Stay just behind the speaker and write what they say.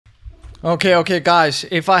Okay, guys.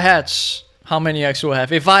 If I had... How many X do I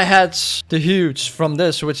have? If I had the huge from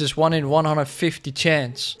this, which is 1 in 150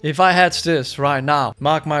 chance. If I had this right now,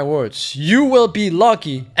 mark my words, you will be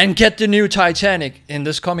lucky and get the new Titanic in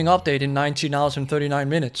this coming update in 19 hours and 39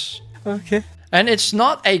 minutes. Okay. And it's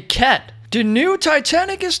not a cat. The new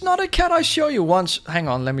Titanic is not a cat. I show you once. Hang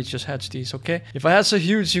on, let me just hatch these, okay? If I hatch a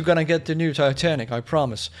huge, you're gonna get the new Titanic, I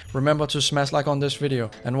promise. Remember to smash like on this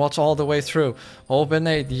video and watch all the way through. Open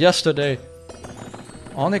 8 yesterday.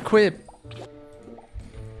 On equip.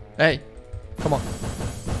 Hey, come on.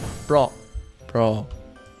 Bro.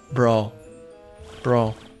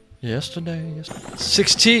 Yesterday.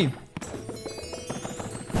 16.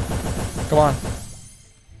 Come on.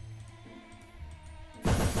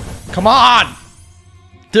 Come on!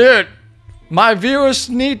 Dude, my viewers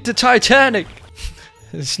need the Titanic.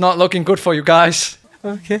 It's not looking good for you guys.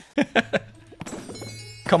 Okay.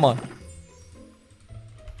 Come on.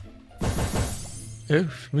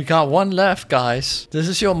 Oof, we got one left, guys. This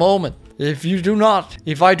is your moment. If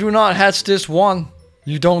I do not hatch this one,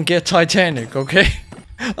 you don't get Titanic, okay?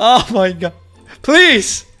 Oh my god.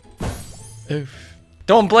 Please! Oof.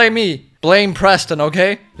 Don't blame me. Blame Preston,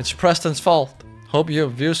 okay? It's Preston's fault. Hope your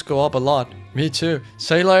views go up a lot. Me too.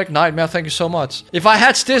 Sailor Nightmare, thank you so much. If I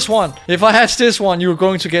hatch this one, you're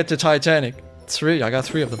going to get the Titanic. 3, I got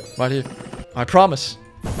 3 of them right here. I promise.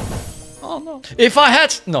 Oh no. If I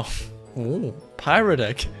hatch... No. Ooh, pirate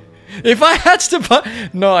egg. If I hatch the...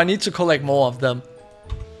 No, I need to collect more of them.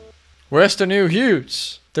 Where's the new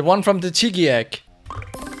huge? The one from the Tiki egg.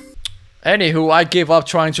 Anywho, I gave up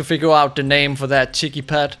trying to figure out the name for that Tiki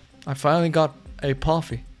pet. I finally got a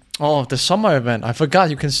Puffy. Oh, the summer event. I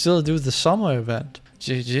forgot you can still do the summer event.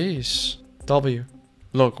 GG's. W.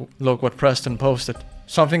 Look what Preston posted.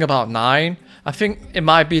 Something about 9. I think it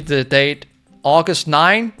might be the date. August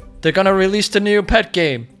 9. They're gonna release the new pet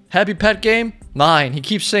game. Happy pet game? 9. He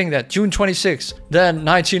keeps saying that. June 26th. Then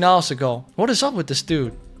 19 hours ago. What is up with this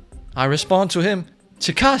dude? I respond to him.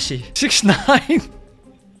 Chikashi. 6'9".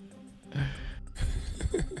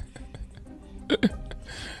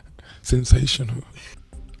 Sensational.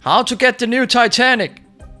 How to get the new Titanic?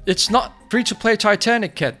 It's not free-to-play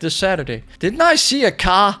Titanic Cat this Saturday. Didn't I see a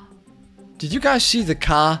car? Did you guys see the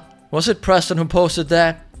car? Was it Preston who posted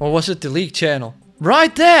that? Or was it the League channel?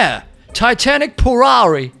 Right there! Titanic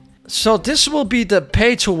Ferrari. So this will be the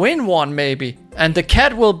pay-to-win one maybe. And the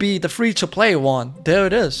cat will be the free-to-play one. There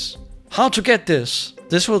it is. How to get this?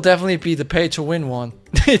 This will definitely be the pay-to-win one.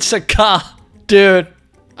 It's a car. Dude,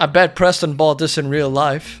 I bet Preston bought this in real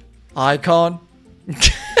life. Icon.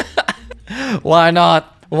 Why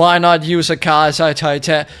not? Why not use a car as a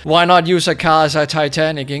Titanic? Why not use a car as a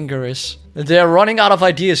Titanic Ingress? They're running out of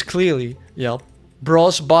ideas clearly. Yep.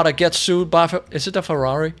 Bros bought a get sued by... Is it a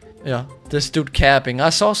Ferrari? Yeah. This dude capping.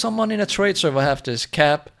 I saw someone in a trade server have this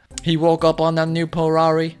cap. He woke up on that new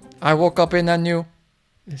Ferrari. I woke up in that new...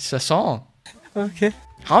 It's a song. Okay.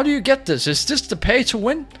 How do you get this? Is this the pay to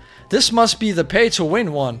win? This must be the pay to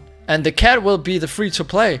win one. And the cat will be the free to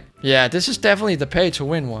play. Yeah, this is definitely the pay to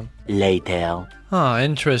win one. Later. Ah,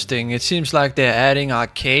 interesting. It seems like they're adding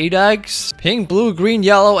arcade eggs. Pink, blue, green,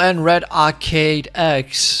 yellow, and red arcade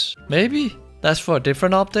eggs. Maybe? That's for a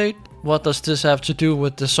different update? What does this have to do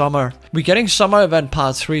with the summer? We're getting summer event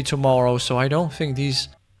part 3 tomorrow, so I don't think these...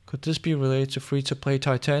 Could this be related to free-to-play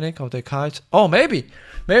Titanic or the kites? Oh, maybe!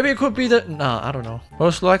 Maybe it could be the... Nah, I don't know.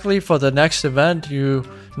 Most likely for the next event, you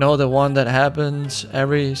know, the one that happens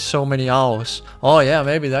every so many hours. Oh yeah,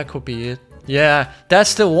 maybe that could be it. Yeah,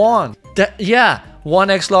 that's the one. Yeah,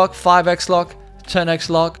 1x lock, 5x lock, 10x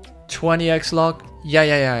lock, 20x lock.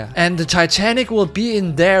 Yeah. And the Titanic will be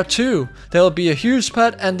in there too. There will be a huge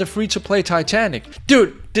pet and the free-to-play Titanic.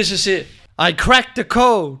 Dude, this is it. I cracked the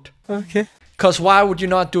code. Okay. Cause why would you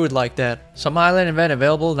not do it like that? Some island event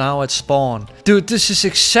available now at spawn. Dude, this is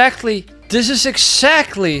exactly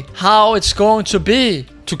how it's going to be.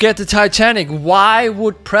 To get the Titanic, why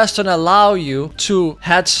would Preston allow you to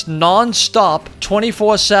hatch non-stop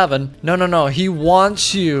 24/7? No. He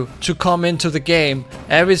wants you to come into the game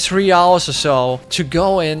every 3 hours or so to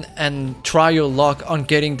go in and try your luck on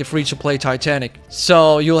getting the free-to-play Titanic.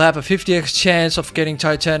 So you'll have a 50x chance of getting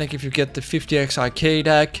Titanic if you get the 50x arcade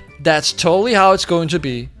deck. That's totally how it's going to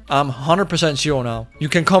be. I'm 100% sure now. You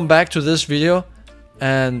can come back to this video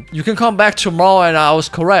and you can come back tomorrow and I was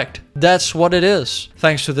correct. That's what it is.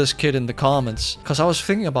 Thanks to this kid in the comments. Because I was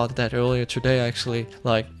thinking about that earlier today actually.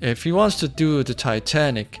 Like, if he wants to do the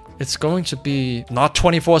Titanic it's going to be not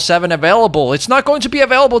 24/7 available. It's not going to be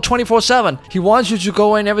available 24/7. He wants you to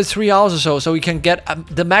go in every 3 hours or so he can get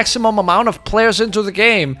the maximum amount of players into the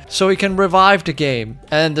game, so he can revive the game.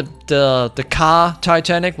 And the car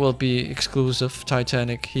Titanic will be exclusive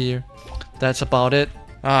Titanic here. That's about it.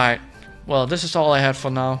 Alright. Well, this is all I had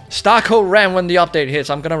for now. Star code ran when the update hits.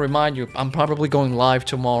 I'm gonna remind you. I'm probably going live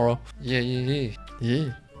tomorrow.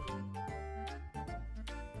 Yeah.